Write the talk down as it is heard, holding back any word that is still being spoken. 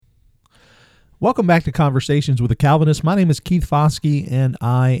Welcome back to Conversations with a Calvinist. My name is Keith Foskey, and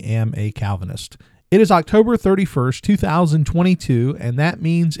I am a Calvinist. It is October 31st, 2022, and that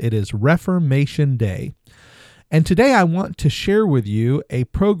means it is Reformation Day. And today I want to share with you a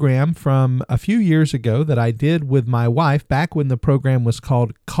program from a few years ago that I did with my wife back when the program was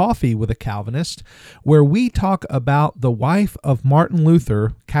called Coffee with a Calvinist, where we talk about the wife of Martin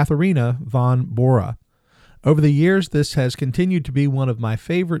Luther, Katharina von Bora. Over the years, this has continued to be one of my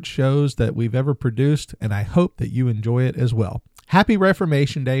favorite shows that we've ever produced, and I hope that you enjoy it as well. Happy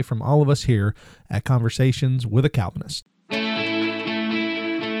Reformation Day from all of us here at Conversations with a Calvinist.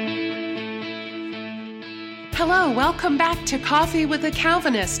 Hello, welcome back to Coffee with a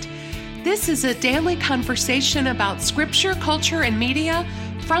Calvinist. This is a daily conversation about scripture, culture, and media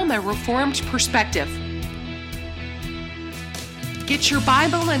from a Reformed perspective. Get your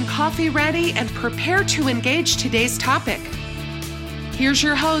Bible and coffee ready and prepare to engage today's topic. Here's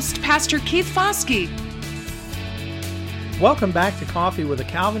your host, Pastor Keith Foskey. Welcome back to Coffee with a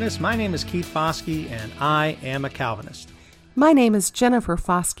Calvinist. My name is Keith Foskey, and I am a Calvinist. My name is Jennifer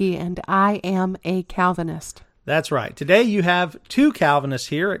Foskey, and I am a Calvinist. That's right. Today you have two Calvinists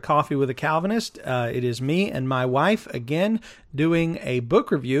here at Coffee with a Calvinist. It is me and my wife, again, doing a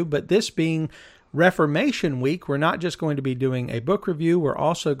book review, but this being Reformation Week, we're not just going to be doing a book review, we're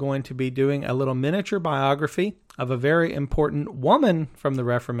also going to be doing a little miniature biography of a very important woman from the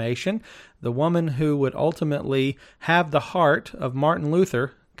Reformation, the woman who would ultimately have the heart of Martin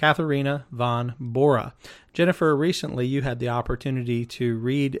Luther, Katharina von Bora. Jennifer, recently you had the opportunity to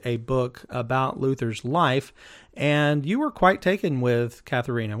read a book about Luther's life, and you were quite taken with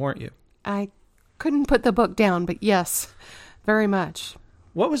Katharina, weren't you? I couldn't put the book down, but yes, very much.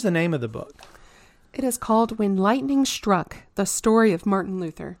 What was the name of the book? It is called When Lightning Struck, the Story of Martin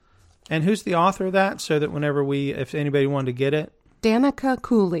Luther. And who's the author of that, so that whenever if anybody wanted to get it? Danica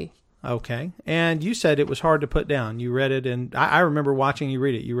Cooley. Okay. And you said it was hard to put down. You read it, and I remember watching you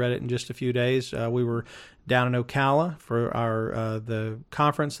read it. You read it in just a few days. We were down in Ocala for our the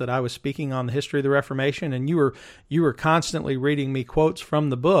conference that I was speaking on the history of the Reformation, and you were constantly reading me quotes from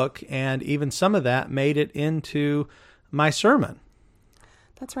the book, and even some of that made it into my sermon.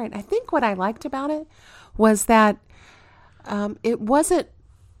 That's right. I think what I liked about it was that it wasn't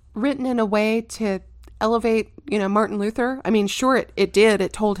written in a way to elevate, Martin Luther. I mean, sure, it did.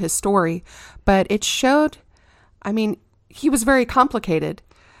 It told his story, but it showed, he was very complicated.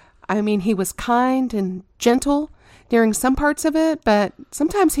 He was kind and gentle during some parts of it, but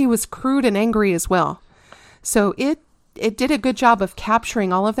sometimes he was crude and angry as well. So it did a good job of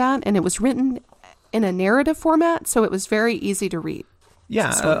capturing all of that, and it was written in a narrative format, so it was very easy to read.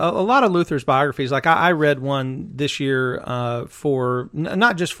 Yeah, a lot of Luther's biographies. Like I read one this year for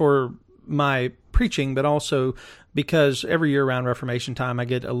not just for my preaching, but also because every year around Reformation time, I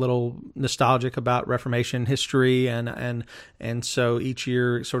get a little nostalgic about Reformation history, and so each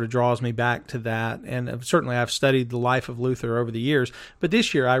year it sort of draws me back to that. And certainly I've studied the life of Luther over the years, but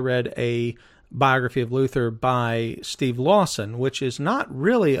this year I read a biography of Luther by Steve Lawson, which is not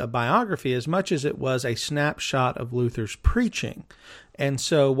really a biography as much as it was a snapshot of Luther's preaching. And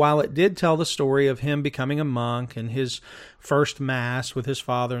so while it did tell the story of him becoming a monk and his first Mass with his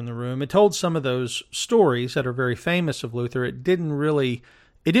father in the room, it told some of those stories that are very famous of Luther. It didn't really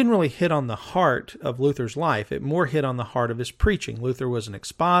hit on the heart of Luther's life. It more hit on the heart of his preaching. Luther was an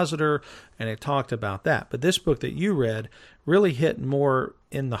expositor, and it talked about that. But this book that you read really hit more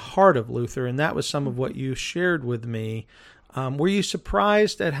in the heart of Luther, and that was some of what you shared with me. Were you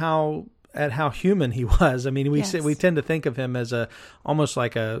surprised at how human he was? Yes. We tend to think of him as almost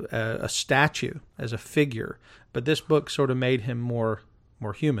like a statue, as a figure, but this book sort of made him more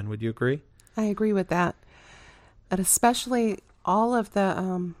human. Would you agree? I agree with that. And especially all of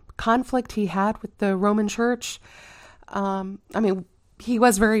the conflict he had with the Roman Church. He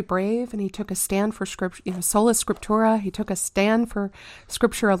was very brave, and he took a stand for Scripture, sola scriptura. He took a stand for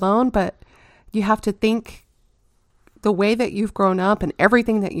Scripture alone, but you have to think the way that you've grown up and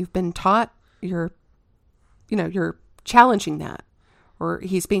everything that you've been taught, you're challenging that, or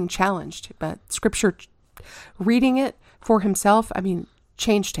he's being challenged. But Scripture, reading it for himself,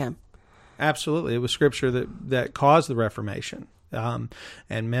 changed him. Absolutely. It was Scripture that caused the Reformation. And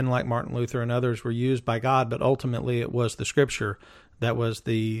men like Martin Luther and others were used by God, but ultimately it was the Scripture that was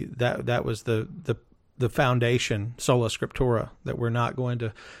the foundation, sola scriptura, that we're not going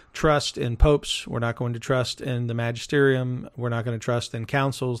to trust in popes, we're not going to trust in the magisterium, we're not going to trust in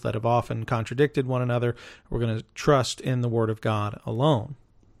councils that have often contradicted one another. We're going to trust in the Word of God alone.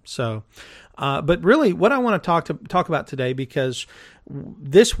 So, but really, what I want to talk about today, because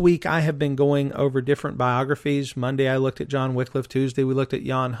this week I have been going over different biographies. Monday I looked at John Wycliffe. Tuesday we looked at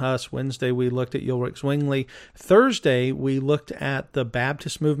Jan Hus. Wednesday we looked at Ulrich Zwingli. Thursday we looked at the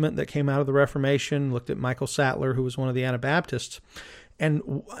Baptist movement that came out of the Reformation. Looked at Michael Sattler, who was one of the Anabaptists.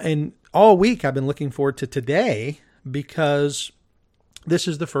 And all week I've been looking forward to today, because this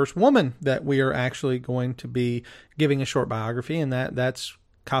is the first woman that we are actually going to be giving a short biography, and that's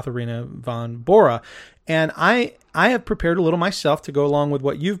Catharina von Bora. And I have prepared a little myself to go along with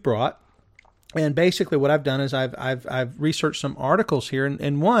what you've brought. And basically what I've done is I've researched some articles here,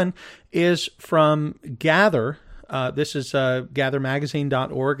 and one is from Gather. This is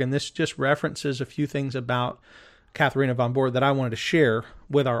gathermagazine.org, and this just references a few things about Catharina von Bora that I wanted to share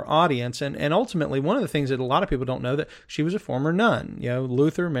with our audience. And ultimately, one of the things that a lot of people don't know, that she was a former nun.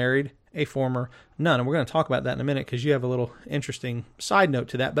 Luther married a former nun, and we're going to talk about that in a minute, because you have a little interesting side note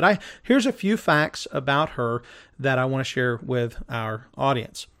to that. But here's a few facts about her that I want to share with our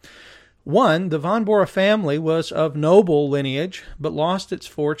audience. One, the von Bora family was of noble lineage, but lost its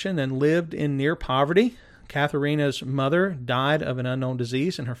fortune and lived in near poverty. Catharina's mother died of an unknown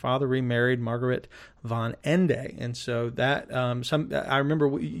disease, and her father remarried Margaret von Ende. And so that I remember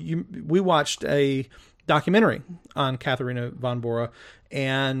we watched a documentary on Catharina von Bora,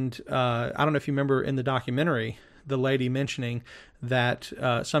 and I don't know if you remember in the documentary the lady mentioning that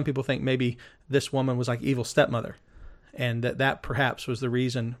some people think maybe this woman was like evil stepmother, and that perhaps was the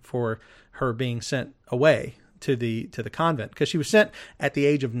reason for her being sent away to the convent, because she was sent at the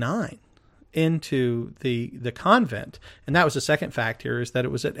age of 9 into the convent. And that was the second fact here, is that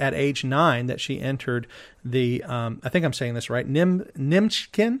it was at age 9 that she entered the I think I'm saying this right,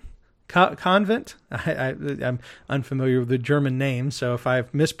 Nimtschen convent. I'm unfamiliar with the German name, so if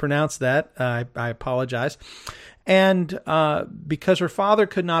I've mispronounced that, I apologize. And because her father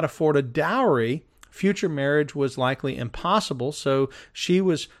could not afford a dowry, future marriage was likely impossible, so she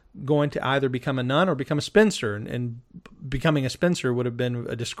was going to either become a nun or become a spinster, and becoming a spinster would have been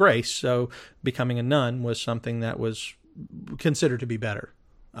a disgrace, so becoming a nun was something that was considered to be better.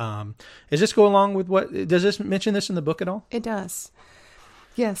 Does this go along with does this mention this in the book at all? It does.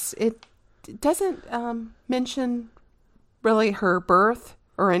 Yes, it doesn't mention really her birth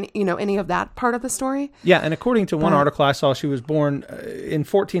or any of that part of the story. Yeah, and according to one article I saw, she was born in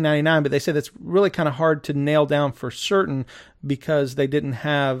 1499, but they said it's really kind of hard to nail down for certain, because they didn't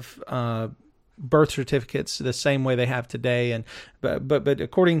have birth certificates the same way they have today. And but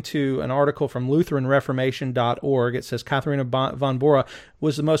according to an article from LutheranReformation.org, it says Catharina von Bora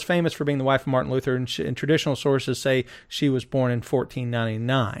was the most famous for being the wife of Martin Luther, and traditional sources say she was born in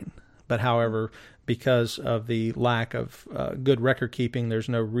 1499. But however, because of the lack of good record keeping, there's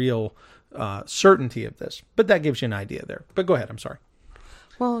no real certainty of this. But that gives you an idea there. But go ahead, I'm sorry.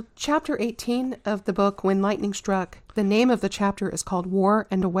 Well, chapter 18 of the book, When Lightning Struck, the name of the chapter is called War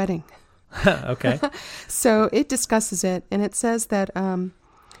and a Wedding. Okay. So it discusses it, and it says that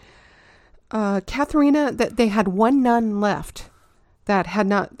Catharina, that they had one nun left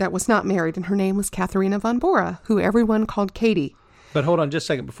that was not married, and her name was Catharina von Bora, who everyone called Katie. But hold on just a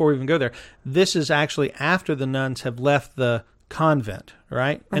second before we even go there. This is actually after the nuns have left the convent,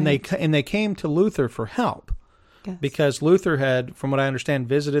 right? And they came to Luther for help. Yes. Because Luther had, from what I understand,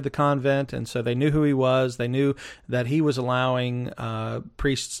 visited the convent, and so they knew who he was. They knew that he was allowing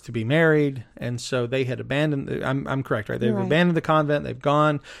priests to be married, and so they had abandoned. I'm correct, right? They've abandoned the convent. They've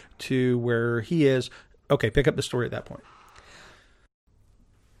gone to where he is. Okay, pick up the story at that point.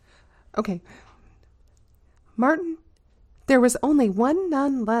 Okay, Martin. There was only one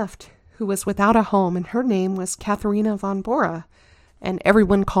nun left who was without a home, and her name was Catharina von Bora, and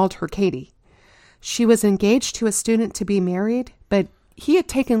everyone called her Katie. She was engaged to a student to be married, but he had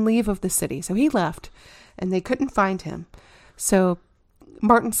taken leave of the city, so he left, and they couldn't find him. So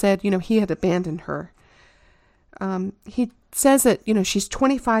Martin said, he had abandoned her. He says that, she's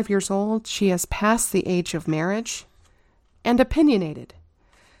 25 years old, she has passed the age of marriage, and opinionated.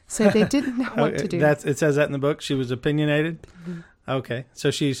 So they didn't know what to do. It says that in the book? She was opinionated? Mm-hmm. Okay. So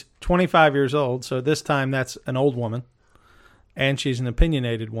she's 25 years old, so this time that's an old woman, and she's an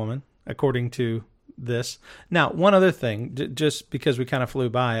opinionated woman, according to this. Now, one other thing, just because we kind of flew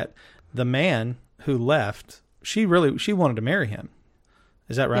by it, the man who left, she wanted to marry him.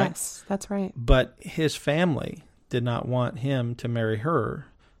 Is that right? Yes, that's right. But his family did not want him to marry her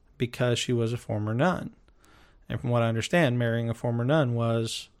because she was a former nun. And from what I understand, marrying a former nun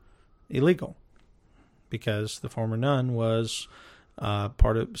was illegal, because the former nun was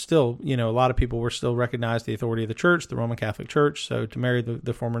part of, still, a lot of people were still recognized the authority of the church, the Roman Catholic Church. So to marry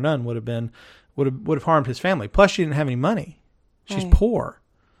the former nun would have harmed his family. Plus, she didn't have any money. She's poor.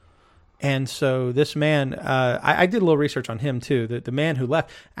 And so this man, I did a little research on him too. The man who left,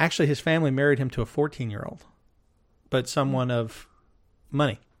 actually his family married him to a 14-year-old, but someone of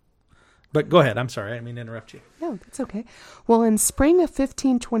money. But go ahead. I'm sorry. I didn't mean to interrupt you. No, that's okay. Well, in spring of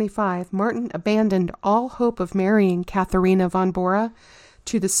 1525, Martin abandoned all hope of marrying Katharina von Bora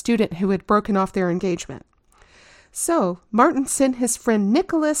to the student who had broken off their engagement. So Martin sent his friend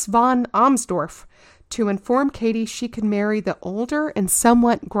Nicholas von Amsdorf to inform Katie she could marry the older and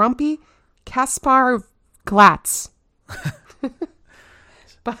somewhat grumpy Caspar Glatz.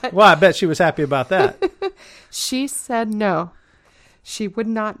 But Well, I bet she was happy about that. she said no. She would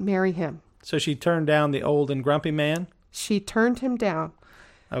not marry him. So she turned down the old and grumpy man? She turned him down.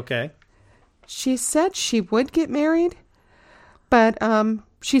 Okay. She said she would get married, but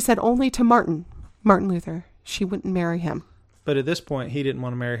she said only to Martin Luther. She wouldn't marry him. But at this point, he didn't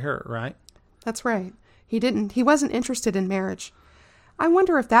want to marry her, right? That's right. He wasn't interested in marriage. I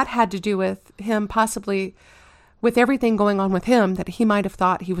wonder if that had to do with him possibly, with everything going on with him, that he might have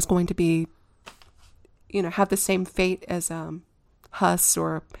thought he was going to be, have the same fate as Huss,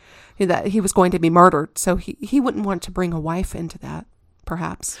 or that he was going to be murdered. So he wouldn't want to bring a wife into that,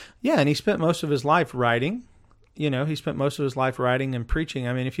 perhaps. Yeah, and he spent most of his life writing. He spent most of his life writing and preaching.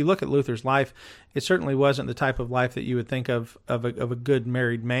 I mean, if you look at Luther's life, it certainly wasn't the type of life that you would think of a good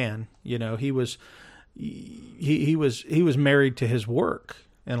married man. He was married to his work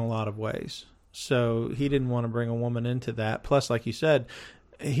in a lot of ways. So he didn't want to bring a woman into that. Plus, like you said,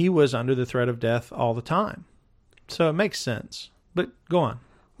 he was under the threat of death all the time. So it makes sense. But go on.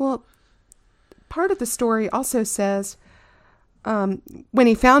 Well, part of the story also says when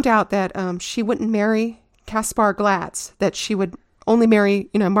he found out that she wouldn't marry Caspar Glatz, that she would only marry,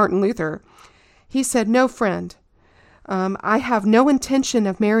 Martin Luther, he said, "No, friend, I have no intention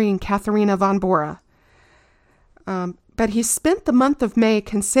of marrying Katharina von Bora." But he spent the month of May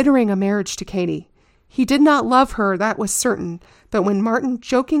considering a marriage to Katie. He did not love her, that was certain, but when Martin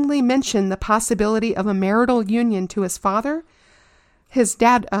jokingly mentioned the possibility of a marital union to his father, his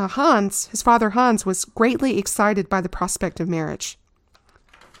father Hans, was greatly excited by the prospect of marriage.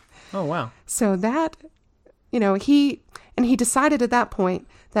 Oh, wow. So that, he decided at that point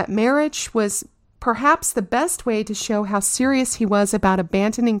that marriage was perhaps the best way to show how serious he was about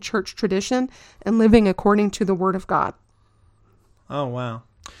abandoning church tradition and living according to the Word of God. Oh, wow.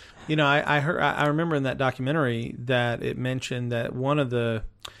 I remember in that documentary that it mentioned that one of the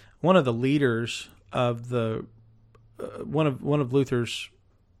leaders of the one of Luther's,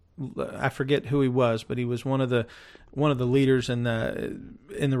 I forget who he was, but he was one of the leaders in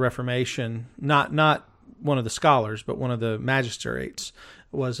the Reformation, not one of the scholars, but one of the magistrates,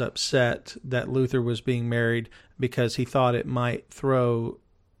 was upset that Luther was being married because he thought it might throw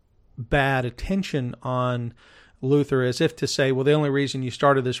bad attention on Luther, as if to say, well, the only reason you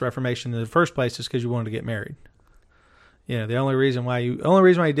started this Reformation in the first place is because you wanted to get married. The only reason why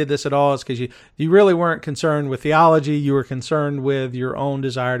you did this at all is because you really weren't concerned with theology. You were concerned with your own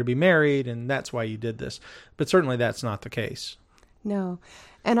desire to be married, and that's why you did this. But certainly that's not the case. No.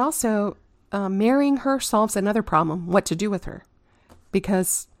 And also, marrying her solves another problem, what to do with her.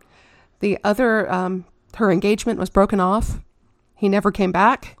 Because the other, her engagement was broken off. He never came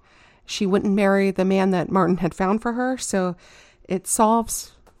back. She wouldn't marry the man that Martin had found for her. So it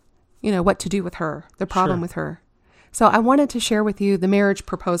solves, what to do with her, the problem Sure. with her. So I wanted to share with you the marriage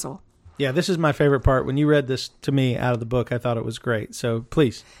proposal. Yeah, this is my favorite part. When you read this to me out of the book, I thought it was great. So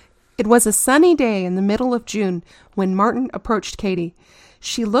please. It was a sunny day in the middle of June when Martin approached Katie.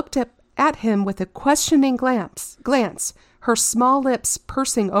 She looked up at him with a questioning glance, her small lips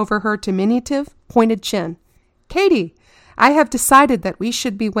pursing over her diminutive, pointed chin. "Katie, I have decided that we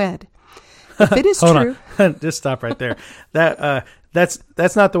should be wed. If it is Hold true..." on. Just stop right there.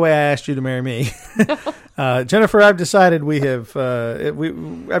 That's not the way I asked you to marry me. Jennifer, I've decided we are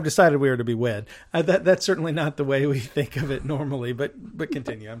to be wed. That's certainly not the way we think of it normally, but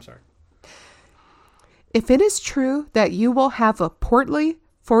continue. I'm sorry. "If it is true that you will have a portly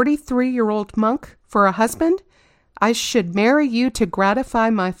 43-year-old monk for a husband, I should marry you to gratify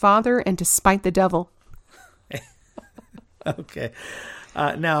my father and to spite the devil." Okay.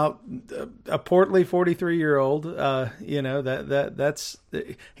 Now, a portly 43-year-old, that's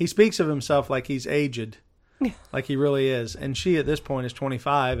he speaks of himself like he's aged, like he really is. And she at this point is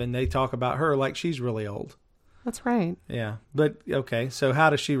 25, and they talk about her like she's really old. That's right. Yeah. But, okay, so how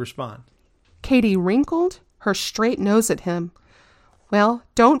does she respond? Katie wrinkled her straight nose at him. "Well,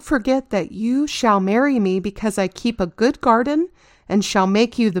 don't forget that you shall marry me because I keep a good garden and shall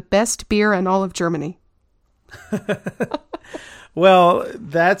make you the best beer in all of Germany." Well,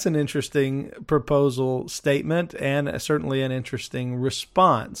 that's an interesting proposal statement and certainly an interesting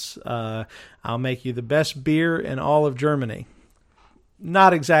response. I'll make you the best beer in all of Germany.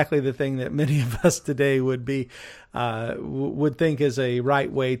 Not exactly the thing that many of us today would think is a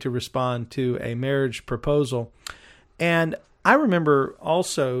right way to respond to a marriage proposal. And I remember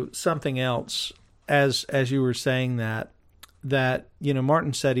also something else as you were saying that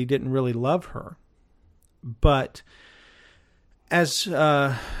Martin said he didn't really love her, but as we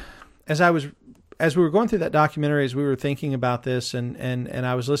were going through that documentary, as we were thinking about this, and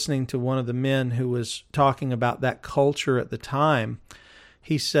I was listening to one of the men who was talking about that culture at the time,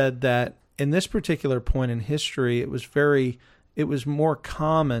 he said that in this particular point in history, it was more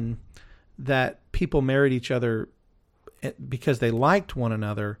common that people married each other because they liked one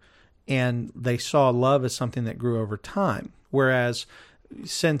another and they saw love as something that grew over time. Whereas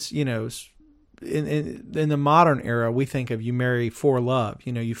since, in the modern era, we think of you marry for love.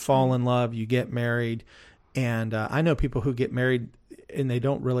 You fall in love, you get married. And I know people who get married and they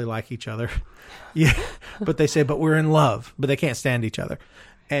don't really like each other. Yeah, but they say, but we're in love, but they can't stand each other.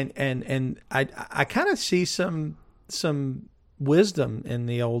 And I kind of see some wisdom in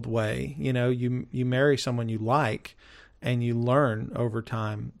the old way. You marry someone you like and you learn over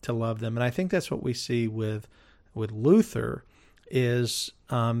time to love them. And I think that's what we see with Luther is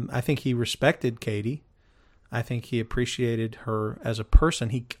I think he respected Katie. I think he appreciated her as a person.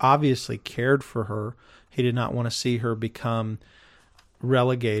 He obviously cared for her. He did not want to see her become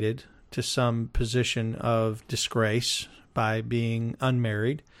relegated to some position of disgrace by being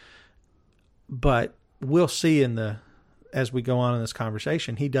unmarried. But we'll see as we go on in this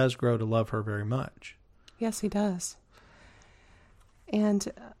conversation, he does grow to love her very much. Yes, he does. And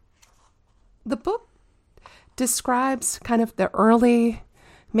the book describes kind of their early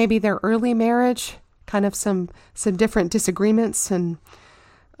marriage, kind of some different disagreements and,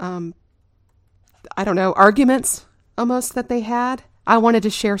 arguments almost that they had. I wanted to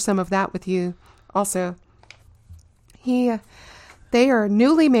share some of that with you also. They are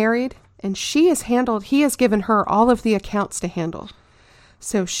newly married and he has given her all of the accounts to handle.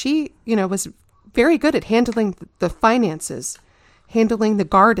 So she, was very good at handling the finances, handling the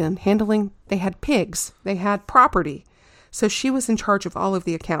garden, they had pigs, they had property. So she was in charge of all of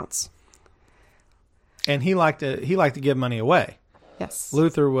the accounts. And he liked to give money away. Yes.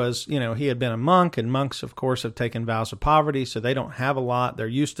 Luther was, he had been a monk, and monks, of course, have taken vows of poverty, so they don't have a lot. They're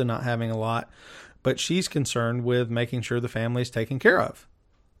used to not having a lot. But she's concerned with making sure the family is taken care of.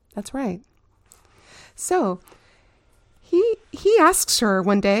 That's right. So he asks her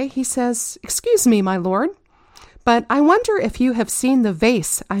one day, he says, "Excuse me, my lord, but I wonder if you have seen the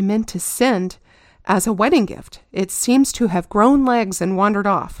vase I meant to send as a wedding gift. It seems to have grown legs and wandered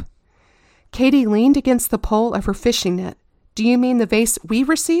off." Katie leaned against the pole of her fishing net. "Do you mean the vase we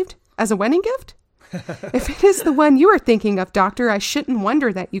received as a wedding gift?" "If it is the one you are thinking of, doctor, I shouldn't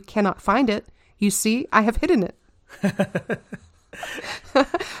wonder that you cannot find it. You see, I have hidden it."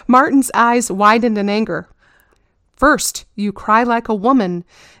 Martin's eyes widened in anger. "First, you cry like a woman,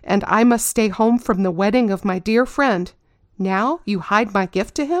 and I must stay home from the wedding of my dear friend. Now you hide my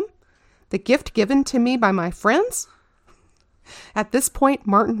gift to him? The gift given to me by my friends?" At this point,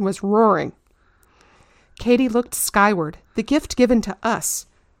 Martin was roaring. Katie looked skyward. "The gift given to us.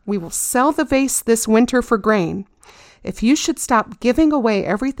 We will sell the vase this winter for grain. If you should stop giving away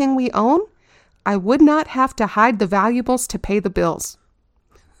everything we own, I would not have to hide the valuables to pay the bills."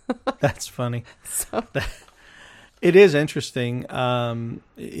 That's funny. It is interesting.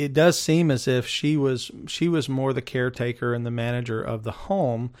 It does seem as if she was more the caretaker and the manager of the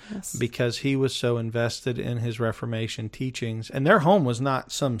home. Yes. Because he was so invested in his Reformation teachings. And their home was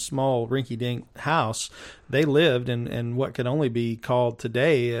not some small rinky-dink house. They lived in what could only be called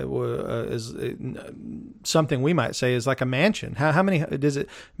today is something we might say is like a mansion. How many? Does it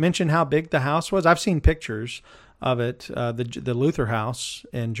mention how big the house was? I've seen pictures of it, the Luther house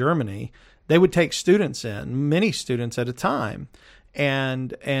in Germany. They would take students in, many students at a time.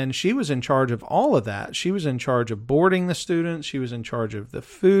 And she was in charge of all of that. She was in charge of boarding the students. She was in charge of the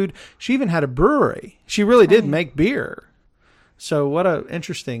food. She even had a brewery. She really did make beer. So what an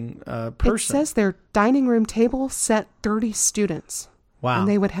interesting person. It says their dining room table set 30 students. Wow. And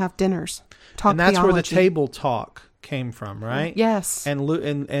they would have dinners, talk and that's theology. where the table talk came from, right? Yes.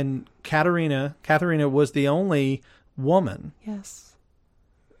 And Katharina was the only woman. Yes.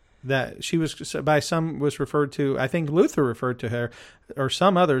 That she was by some was referred to. I think Luther referred to her, or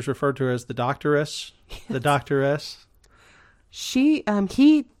some others referred to her as the doctoress. Yes. The doctoress.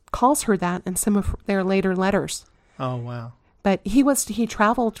 He calls her that in some of their later letters. Oh wow! But he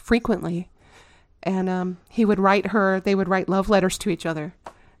traveled frequently, And he would write her, they would write love letters to each other.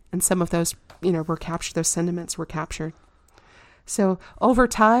 And some of those, were captured, those sentiments were captured. So over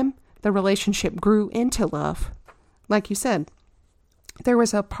time, the relationship grew into love. Like you said, there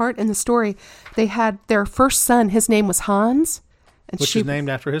was a part in the story, they had their first son, his name was Hans. And Which is named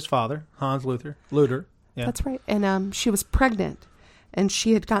after his father, Hans Luther. Yeah. That's right. And she was pregnant, and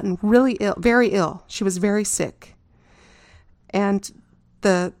she had gotten really ill, very ill. She was very sick. And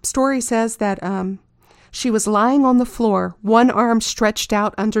the story says that she was lying on the floor, one arm stretched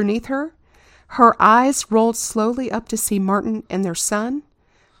out underneath her. Her eyes rolled slowly up to see Martin and their son.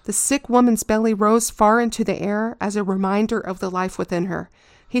 The sick woman's belly rose far into the air as a reminder of the life within her.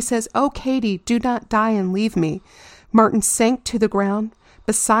 He says, "Oh, Katie, do not die and leave me." Martin sank to the ground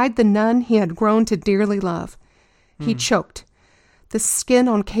beside the nun he had grown to dearly love. He choked. The skin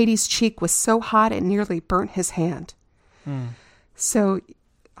on Katie's cheek was so hot it nearly burnt his hand. So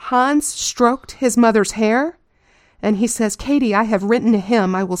Hans stroked his mother's hair, and he says, "Katie, I have written a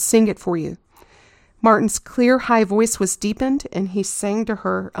hymn. I will sing it for you." Martin's clear, high voice was deepened, and he sang to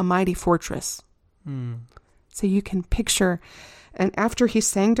her A Mighty Fortress. So you can picture, and after he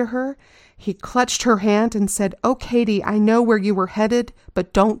sang to her, he clutched her hand and said, "Oh, Katie, I know where you were headed,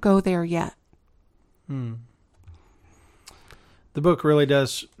 but don't go there yet." The book really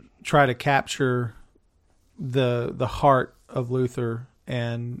does try to capture the heart of Luther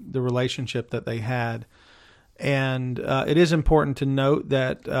and the relationship that they had. And it is important to note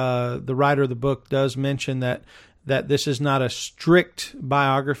that the writer of the book does mention that this is not a strict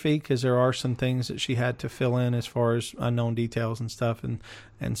biography, because there are some things that she had to fill in as far as unknown details and stuff.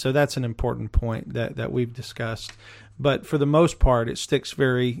 And so that's an important point that we've discussed. But for the most part, it sticks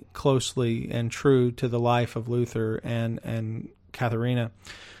very closely and true to the life of Luther and Katharina.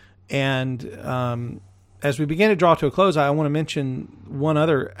 And as we begin to draw to a close, I want to mention one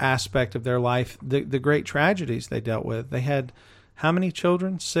other aspect of their life, the great tragedies they dealt with. They had how many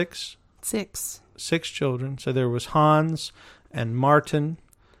children? Six? Six children. So there was Hans and Martin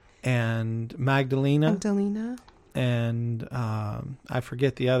and Magdalena. And I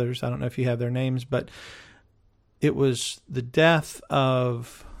forget the others. I don't know if you have their names, but it was the death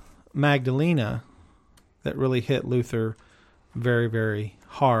of Magdalena that really hit Luther very, very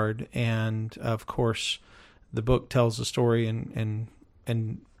hard. And of course, the book tells the story in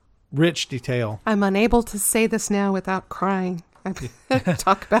rich detail. I'm unable to say this now without crying.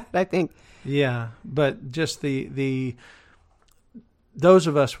 Talk about it, I think. Yeah, but just those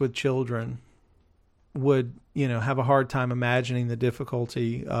of us with children would, have a hard time imagining the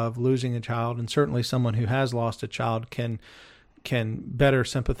difficulty of losing a child, and certainly someone who has lost a child can better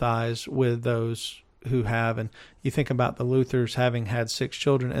sympathize with those who have. And you think about the Luthers having had 6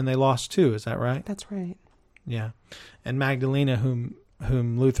 children, and they lost 2. Is that right? That's right. Yeah, and Magdalena, whom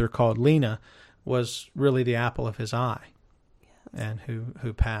Luther called Lena, was really the apple of his eye, and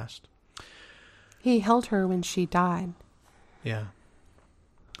who passed. He held her when she died. Yeah.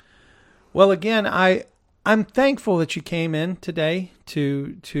 Well, again, I'm thankful that you came in today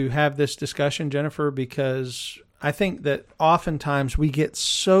to have this discussion, Jennifer, because I think that oftentimes we get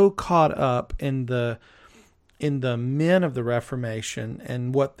so caught up in the men of the Reformation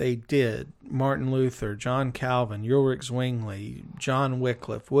and what they did. Martin Luther, John Calvin, Ulrich Zwingli, John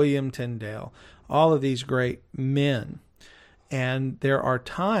Wycliffe, William Tyndale, all of these great men. And there are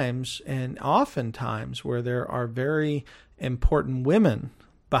times, and oftentimes, where there are very important women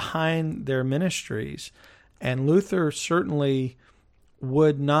behind their ministries. And Luther certainly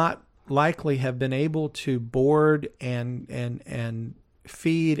would not likely have been able to board and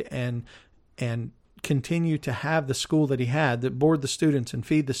feed and continue to have the school that he had, that board the students and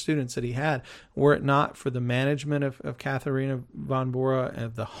feed the students that he had, were it not for the management of Katharina von Bora,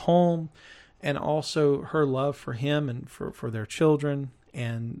 of the home, and also her love for him and for their children.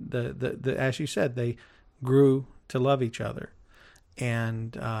 And the as you said, they grew to love each other.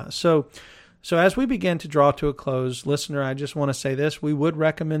 And so as we begin to draw to a close, listener, I just want to say this. We would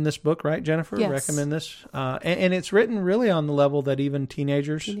recommend this book, right, Jennifer? Yes. Recommend this. And it's written really on the level that even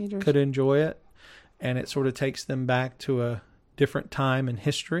teenagers could enjoy it. And it sort of takes them back to a different time in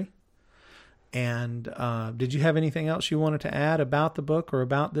history. And did you have anything else you wanted to add about the book or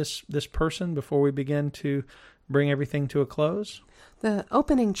about this person before we begin to bring everything to a close? The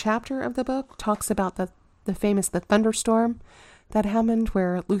opening chapter of the book talks about the famous thunderstorm that happened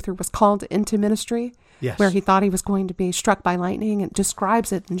where Luther was called into ministry, yes, where he thought he was going to be struck by lightning. It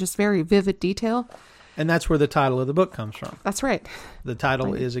describes it in just very vivid detail. And that's where the title of the book comes from. That's right. The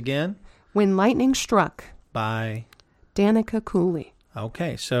title is, again? When Lightning Struck, by Danica Cooley.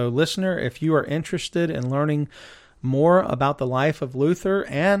 Okay, so listener, if you are interested in learning more about the life of Luther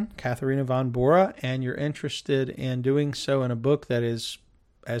and Katharina von Bora, and you're interested in doing so in a book that is,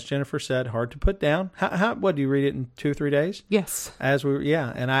 as Jennifer said, hard to put down. What do you read it in 2 or 3 days? Yes.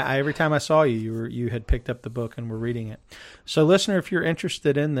 And I every time I saw you, you had picked up the book and were reading it. So, listener, if you're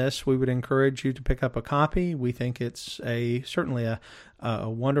interested in this, we would encourage you to pick up a copy. We think it's certainly a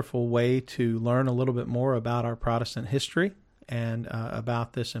wonderful way to learn a little bit more about our Protestant history and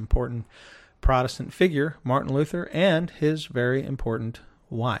about this important Protestant figure, Martin Luther, and his very important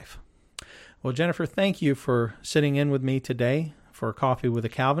wife. Well, Jennifer, thank you for sitting in with me today for Coffee with a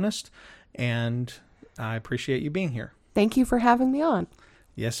Calvinist, and I appreciate you being here. Thank you for having me on.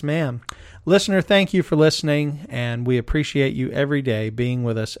 Yes, ma'am. Listener, thank you for listening, and we appreciate you every day being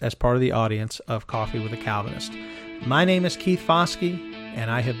with us as part of the audience of Coffee with a Calvinist. My name is Keith Foskey, and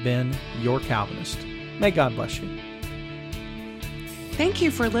I have been your Calvinist. May God bless you. Thank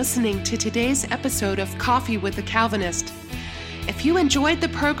you for listening to today's episode of Coffee with a Calvinist. If you enjoyed the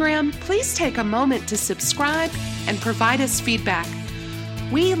program, please take a moment to subscribe and provide us feedback.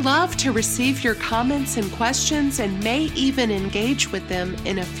 We love to receive your comments and questions and may even engage with them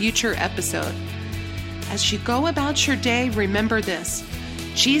in a future episode. As you go about your day, remember this: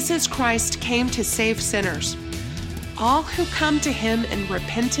 Jesus Christ came to save sinners. All who come to him in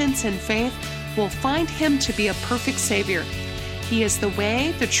repentance and faith will find him to be a perfect Savior. He is the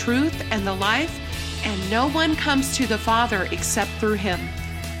way, the truth, and the life, and no one comes to the Father except through him.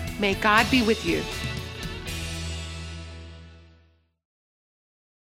 May God be with you.